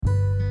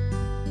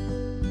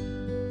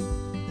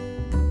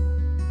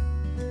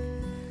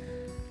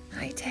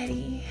Hi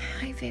Teddy,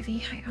 hi Vivi,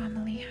 hi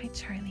Amelie, hi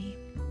Charlie.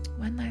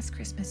 One last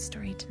Christmas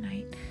story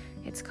tonight.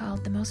 It's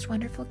called The Most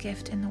Wonderful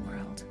Gift in the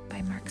World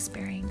by Mark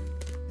Sperring.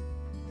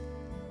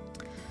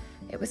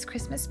 It was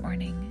Christmas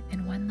morning,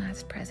 and one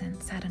last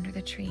present sat under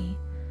the tree.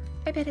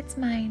 I bet it's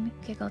mine,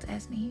 giggled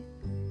Esme.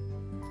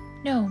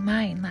 No,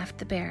 mine, laughed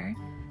the bear.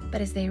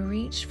 But as they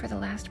reached for the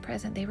last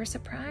present, they were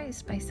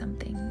surprised by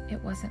something.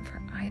 It wasn't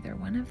for either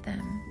one of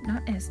them,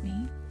 not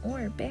Esme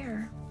or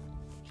Bear.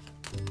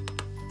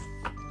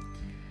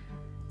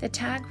 The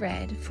tag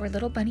read, "For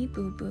little bunny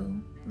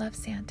boo-boo, love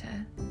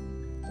Santa."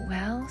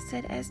 Well,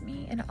 said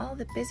Esme, in all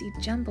the busy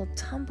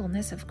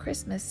jumble-tumbleness of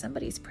Christmas,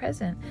 somebody's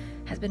present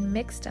has been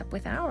mixed up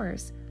with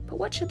ours. But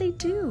what should they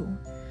do?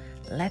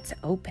 Let's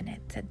open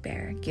it, said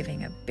Bear,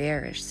 giving a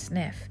bearish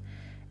sniff.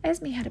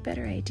 Esme had a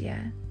better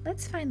idea.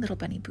 Let's find little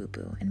bunny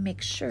boo-boo and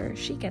make sure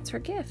she gets her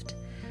gift.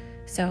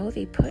 So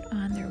they put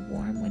on their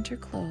warm winter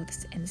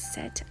clothes and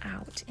set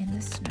out in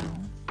the snow.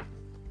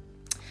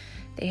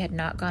 They had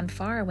not gone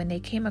far when they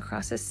came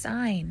across a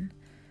sign.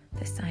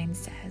 The sign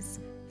says,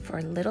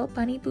 "For little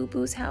bunny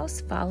boo-boo's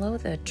house, follow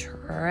the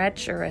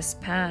treacherous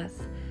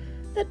path."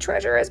 The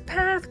treacherous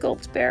path,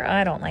 gulped Bear.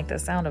 I don't like the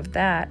sound of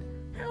that.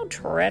 How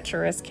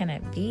treacherous can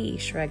it be?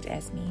 Shrugged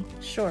Esme.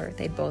 Sure,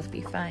 they'd both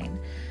be fine.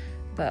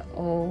 But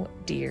oh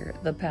dear,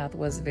 the path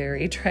was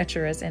very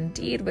treacherous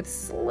indeed, with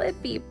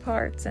slippy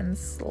parts and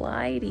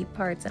slidey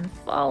parts and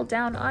fall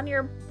down on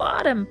your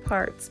bottom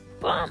parts.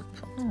 Bump!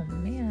 Oh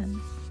man.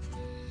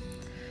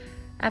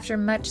 After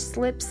much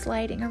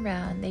slip-sliding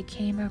around, they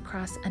came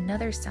across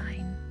another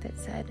sign that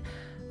said,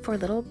 "For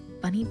little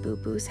bunny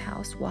boo-boo's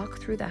house, walk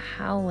through the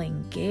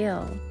howling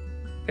gale."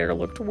 Bear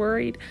looked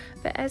worried,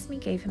 but Esme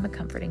gave him a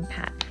comforting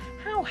pat.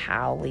 "How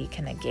howly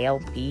can a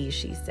gale be?"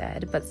 she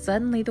said. But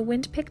suddenly the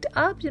wind picked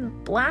up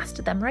and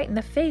blasted them right in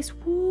the face.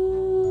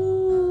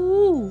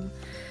 Woo!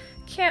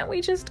 "Can't we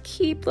just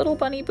keep little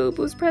bunny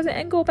boo-boo's present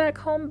and go back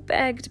home?"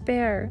 begged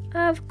Bear.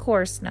 "Of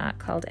course not,"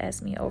 called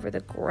Esme over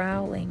the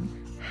growling,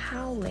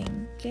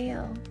 howling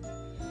gale.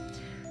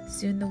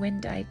 Soon the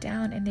wind died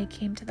down and they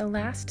came to the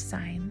last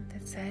sign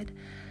that said,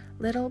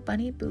 "Little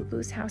bunny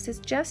boo-boo's house is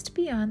just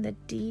beyond the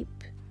deep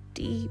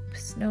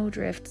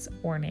snowdrifts."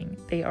 Warning,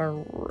 they are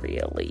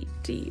really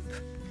deep.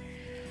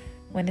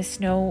 When the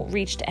snow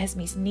reached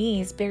Esme's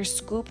knees, Bear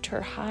scooped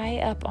her high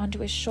up onto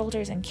his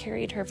shoulders and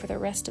carried her for the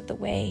rest of the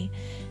way.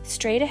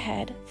 Straight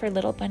ahead for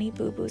little bunny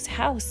boo-boo's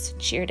house,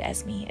 cheered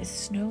Esme as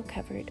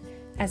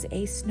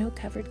a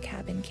snow-covered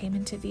cabin came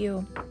into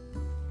view.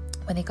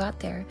 When they got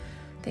there,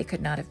 they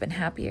could not have been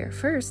happier.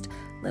 First,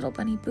 little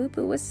bunny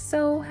boo-boo was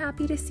so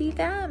happy to see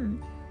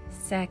them.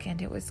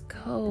 Second, it was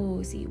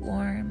cozy,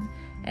 warm.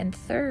 And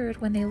third,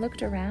 when they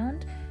looked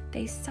around,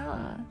 they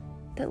saw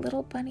that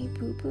little bunny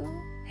boo-boo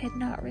had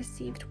not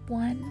received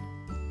one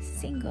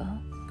single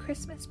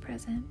Christmas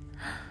present.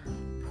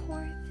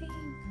 Poor thing.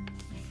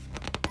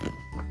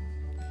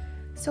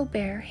 So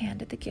Bear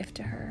handed the gift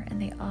to her, and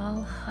they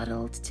all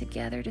huddled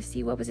together to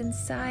see what was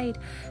inside.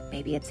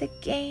 "Maybe it's a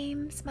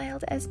game,"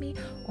 smiled Esme.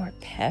 "Or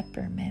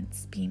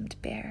peppermints," beamed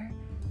Bear.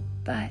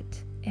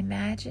 But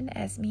imagine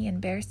Esme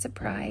and Bear's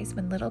surprise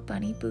when little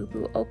bunny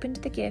boo-boo opened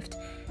the gift,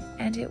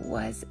 and it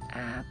was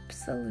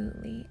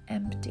absolutely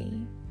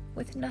empty,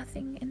 with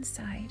nothing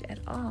inside at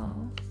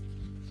all,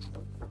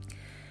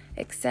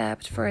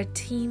 except for a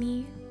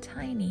teeny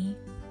tiny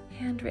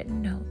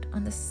handwritten note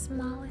on the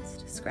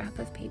smallest scrap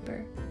of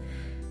paper.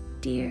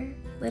 "Dear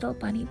little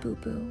bunny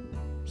boo-boo,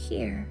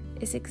 here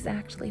is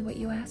exactly what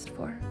you asked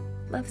for.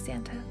 Love,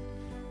 Santa."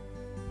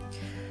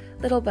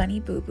 Little bunny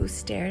boo-boo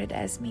stared at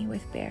Esme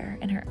with Bear,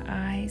 and her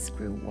eyes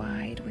grew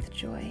wide with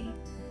joy.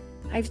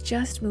 "I've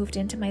just moved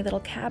into my little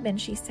cabin,"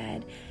 she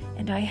said,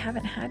 "and I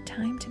haven't had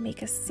time to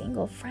make a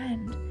single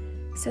friend.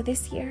 So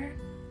this year,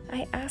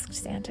 I asked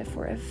Santa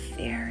for a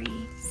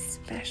very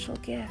special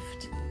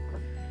gift.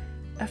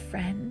 A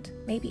friend,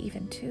 maybe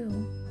even two,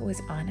 who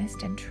was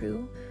honest and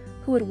true,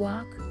 who would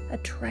walk a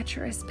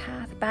treacherous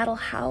path, battle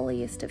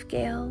howliest of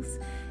gales,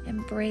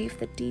 and brave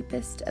the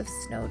deepest of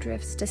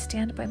snowdrifts to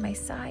stand by my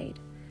side.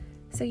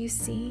 So you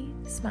see,"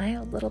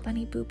 smiled little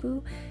bunny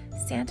boo-boo,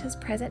 "Santa's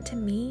present to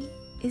me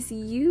is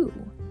you."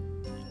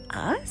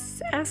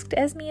 "Us?" asked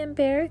Esme and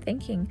Bear,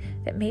 thinking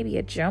that maybe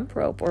a jump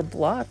rope or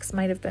blocks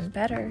might have been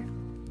better.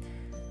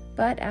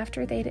 But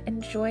after they'd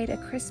enjoyed a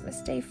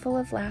Christmas day full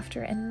of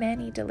laughter and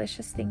many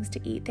delicious things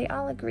to eat, they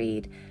all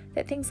agreed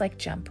that things like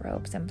jump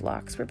ropes and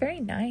blocks were very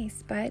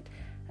nice, but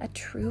a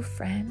true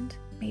friend,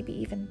 maybe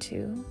even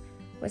two,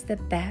 was the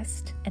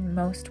best and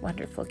most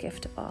wonderful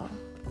gift of all.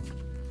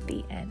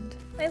 The end.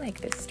 I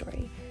like this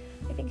story.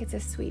 I think it's a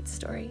sweet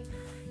story.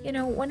 You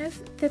know, one of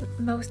the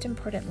most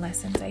important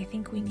lessons I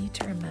think we need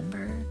to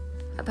remember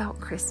about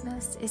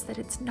Christmas is that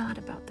it's not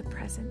about the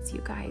presents,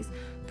 you guys.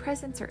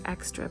 Presents are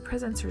extra.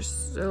 Presents are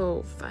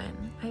so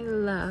fun. I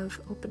love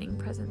opening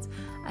presents.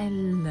 I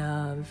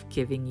love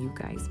giving you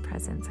guys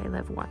presents. I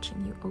love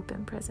watching you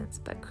open presents.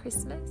 But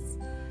Christmas,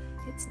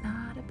 it's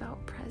not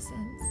about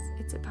presents.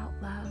 It's about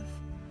love.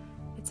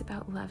 It's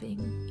about loving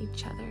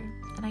each other.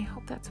 And I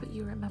hope that's what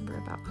you remember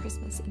about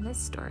Christmas in this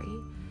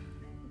story.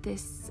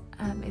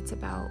 it's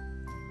about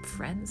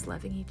friends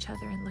loving each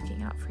other and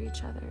looking out for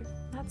each other.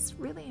 That's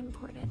really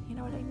important. You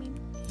know what I mean?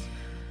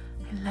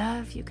 I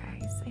love you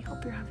guys. I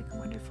hope you're having a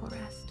wonderful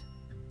rest.